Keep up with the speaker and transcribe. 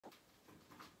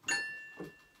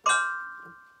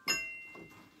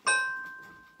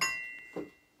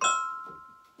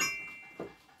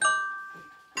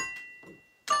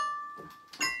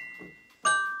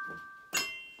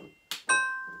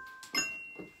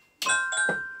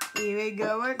Here we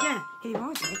go again. He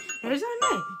won't say there's a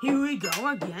name. Here we go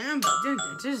again.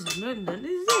 But this is another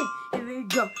day. Here we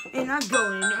go. And I'm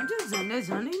going on to Sunday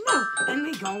no. And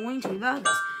we going to the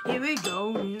place. Here we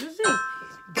go.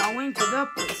 Going to the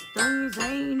place. Don't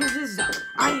say this is up.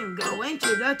 I am going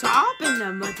to the top. And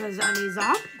the month the sun is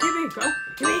off. Here we go.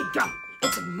 Here we go.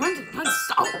 It's a month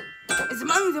song. It's a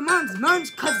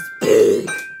month cause it's big.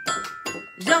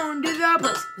 Zone to the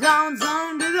place. Zone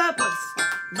to the place.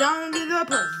 Zone to the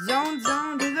place, zone to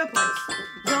the place,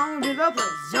 zone to the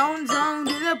place, zone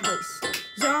to the place,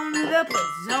 zone to the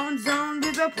place, zone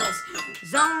to the place,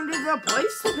 zone to the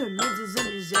place. The minutes in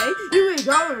the day, here we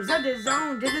go. It's at the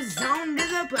zone to the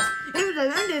place. Here we go.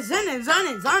 It's in the zone.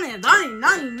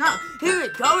 Here we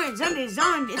go. It's in the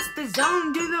zone. It's the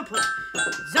zone to the place.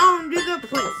 Zone to the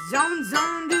place. Zone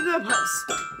to the place.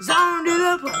 Zone to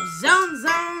the place.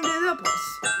 Zone to the place.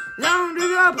 Zone to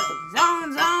the place.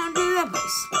 Zone to the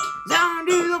place. Zone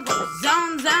to the place.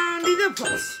 Zone to the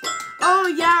place. Oh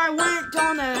yeah, I went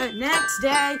on the next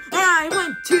day, and I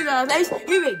went to the place.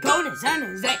 Here we go, it's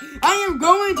Sunday. I am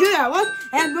going to that work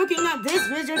and looking at this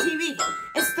visual TV.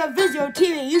 It's the visual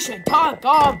TV you should talk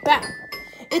all about.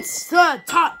 It's the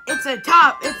top, it's a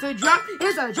top, it's a drop,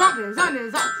 it's a drop, it's on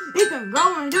the top. You can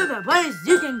go into the place,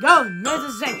 you can go near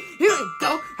the same. Here we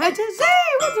go, let's just say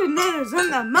what's the names on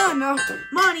the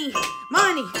money,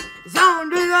 zone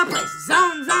to the place,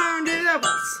 zone to the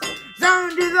place,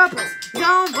 zone to the place,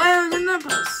 zone players in the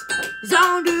place,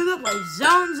 zone to the place,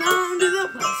 zone to the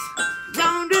place,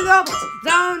 zone to the place,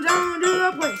 zone to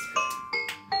the place.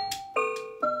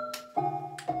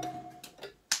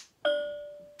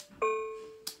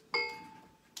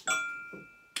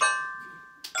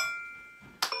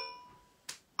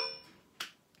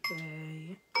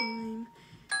 Hey, I'm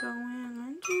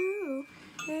going to.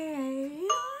 Hey,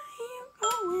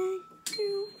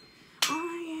 I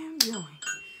am going.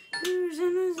 Who's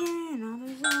in the zen on the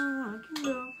zone? I can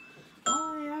go.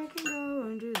 I can go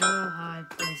into the high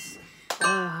place. The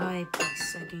high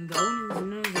place. I can go into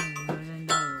the zen. Doesn't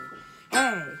know.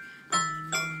 Hey, I'm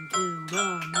going to the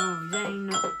no, they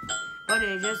know. But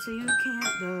it's just so you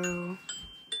can't do.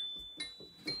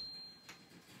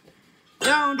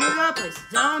 Zone to the place,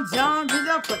 zone to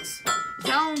the place,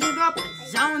 zone to the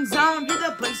place, zone to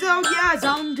the place, oh yeah,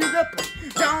 zone to the place,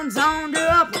 zone to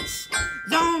the place,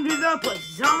 zone to the place,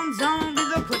 zone to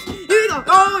the place. Here we go,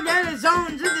 oh yeah, the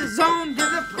zone to the place, zone to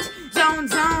the place,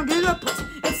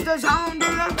 it's the zone to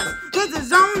the place, it's the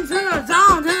zone to the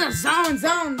zone,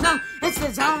 it's the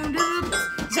zone to the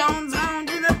place, zone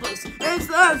to the place, it's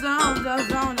the zone to the place,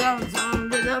 the zone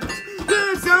to the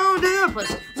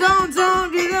place,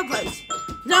 zone to the place.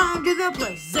 Zone to the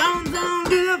place, zone to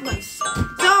the place.